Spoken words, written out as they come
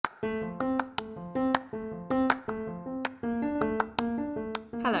Hello,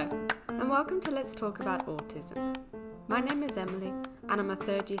 and welcome to Let's Talk About Autism. My name is Emily, and I'm a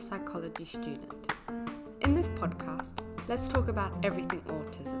third-year psychology student. In this podcast, let's talk about everything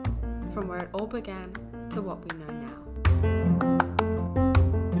autism, from where it all began to what we know now.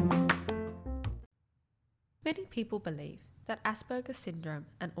 Many people believe that Asperger's syndrome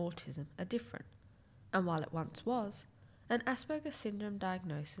and autism are different, and while it once was, an Asperger's syndrome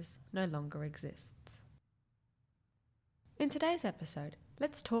diagnosis no longer exists. In today's episode,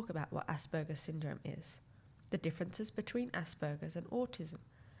 let's talk about what Asperger's syndrome is, the differences between Asperger's and autism,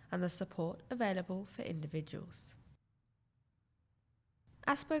 and the support available for individuals.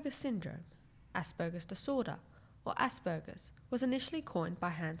 Asperger's syndrome, Asperger's disorder, or Asperger's was initially coined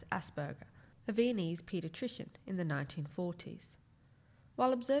by Hans Asperger, a Viennese paediatrician in the 1940s.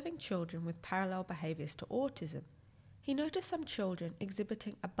 While observing children with parallel behaviours to autism, he noticed some children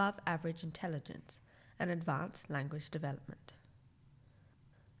exhibiting above average intelligence and advanced language development.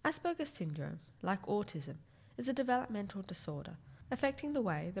 Asperger's syndrome, like autism, is a developmental disorder affecting the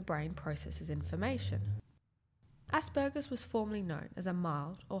way the brain processes information. Asperger's was formerly known as a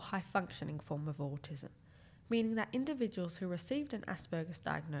mild or high-functioning form of autism, meaning that individuals who received an Asperger's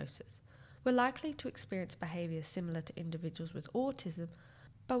diagnosis were likely to experience behaviours similar to individuals with autism,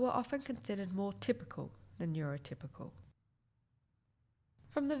 but were often considered more typical than neurotypical.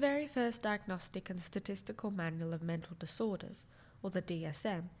 From the very first Diagnostic and Statistical Manual of Mental Disorders, or the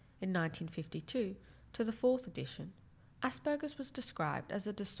DSM, in 1952 to the 4th edition, Asperger's was described as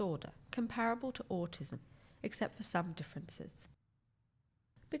a disorder comparable to autism, except for some differences.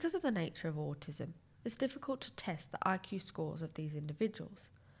 Because of the nature of autism, it's difficult to test the IQ scores of these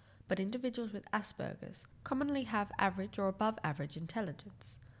individuals, but individuals with Asperger's commonly have average or above average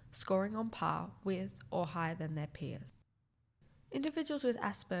intelligence, scoring on par with or higher than their peers. Individuals with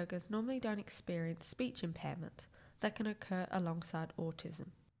Asperger's normally don't experience speech impairments that can occur alongside autism.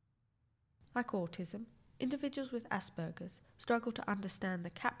 Like autism, individuals with Asperger's struggle to understand the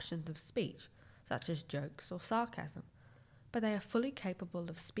captions of speech, such as jokes or sarcasm, but they are fully capable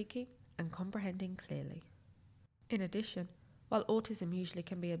of speaking and comprehending clearly. In addition, while autism usually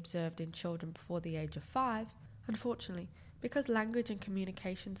can be observed in children before the age of 5, unfortunately, because language and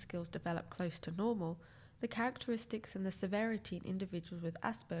communication skills develop close to normal, the characteristics and the severity in individuals with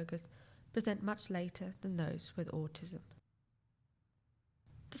Asperger's present much later than those with autism.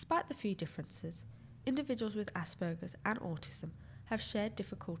 Despite the few differences, individuals with Asperger's and autism have shared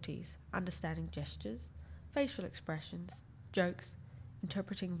difficulties understanding gestures, facial expressions, jokes,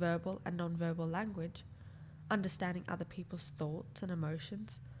 interpreting verbal and non-verbal language, understanding other people's thoughts and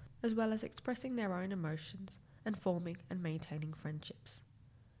emotions, as well as expressing their own emotions and forming and maintaining friendships.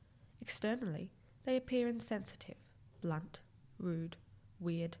 Externally, they appear insensitive, blunt, rude,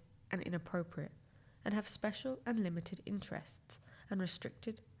 weird, and inappropriate, and have special and limited interests and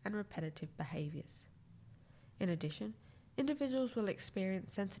restricted and repetitive behaviours. In addition, individuals will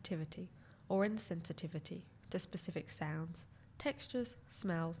experience sensitivity or insensitivity to specific sounds, textures,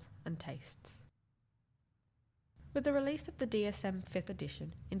 smells, and tastes. With the release of the DSM 5th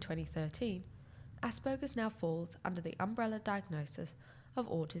edition in 2013, Asperger's now falls under the umbrella diagnosis of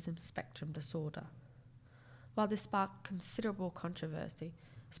autism spectrum disorder. While this sparked considerable controversy,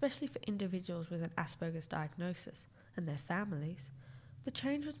 especially for individuals with an Asperger's diagnosis and their families, the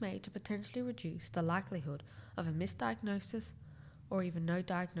change was made to potentially reduce the likelihood of a misdiagnosis or even no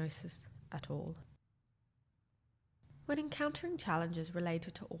diagnosis at all. When encountering challenges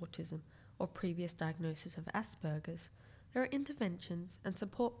related to autism or previous diagnosis of Asperger's, there are interventions and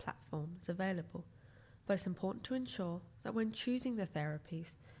support platforms available, but it's important to ensure that when choosing the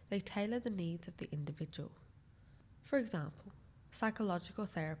therapies, they tailor the needs of the individual. For example, psychological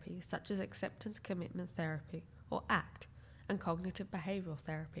therapies such as acceptance commitment therapy, or ACT, and cognitive behavioural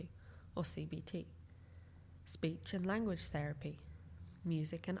therapy, or CBT, speech and language therapy,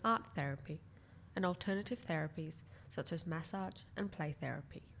 music and art therapy, and alternative therapies such as massage and play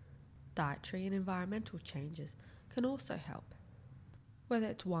therapy. Dietary and environmental changes can also help. Whether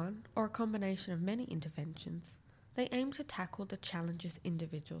it's one or a combination of many interventions, they aim to tackle the challenges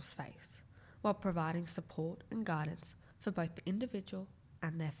individuals face, while providing support and guidance for both the individual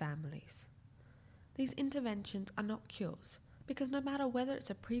and their families. These interventions are not cures, because no matter whether it's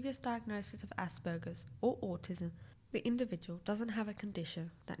a previous diagnosis of Asperger's or autism, the individual doesn't have a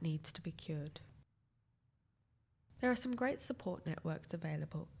condition that needs to be cured. There are some great support networks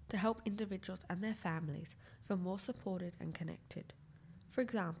available to help individuals and their families feel more supported and connected. For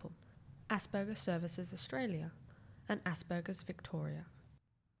example, Asperger Services Australia and Asperger's Victoria.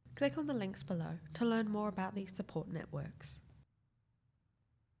 Click on the links below to learn more about these support networks.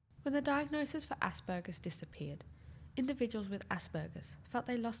 When the diagnosis for Asperger's disappeared, individuals with Asperger's felt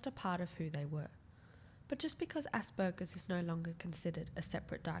they lost a part of who they were. But just because Asperger's is no longer considered a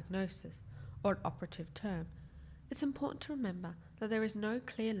separate diagnosis or an operative term, it's important to remember that there is no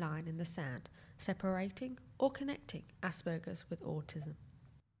clear line in the sand separating or connecting Asperger's with autism.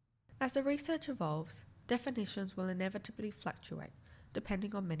 As the research evolves, definitions will inevitably fluctuate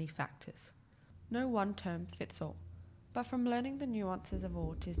depending on many factors. No one term fits all, but from learning the nuances of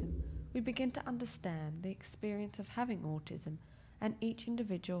autism, we begin to understand the experience of having autism and each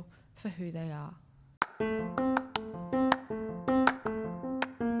individual for who they are.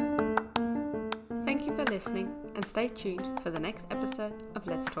 Thank you for listening, and stay tuned for the next episode of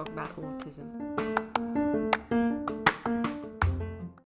Let's Talk About Autism.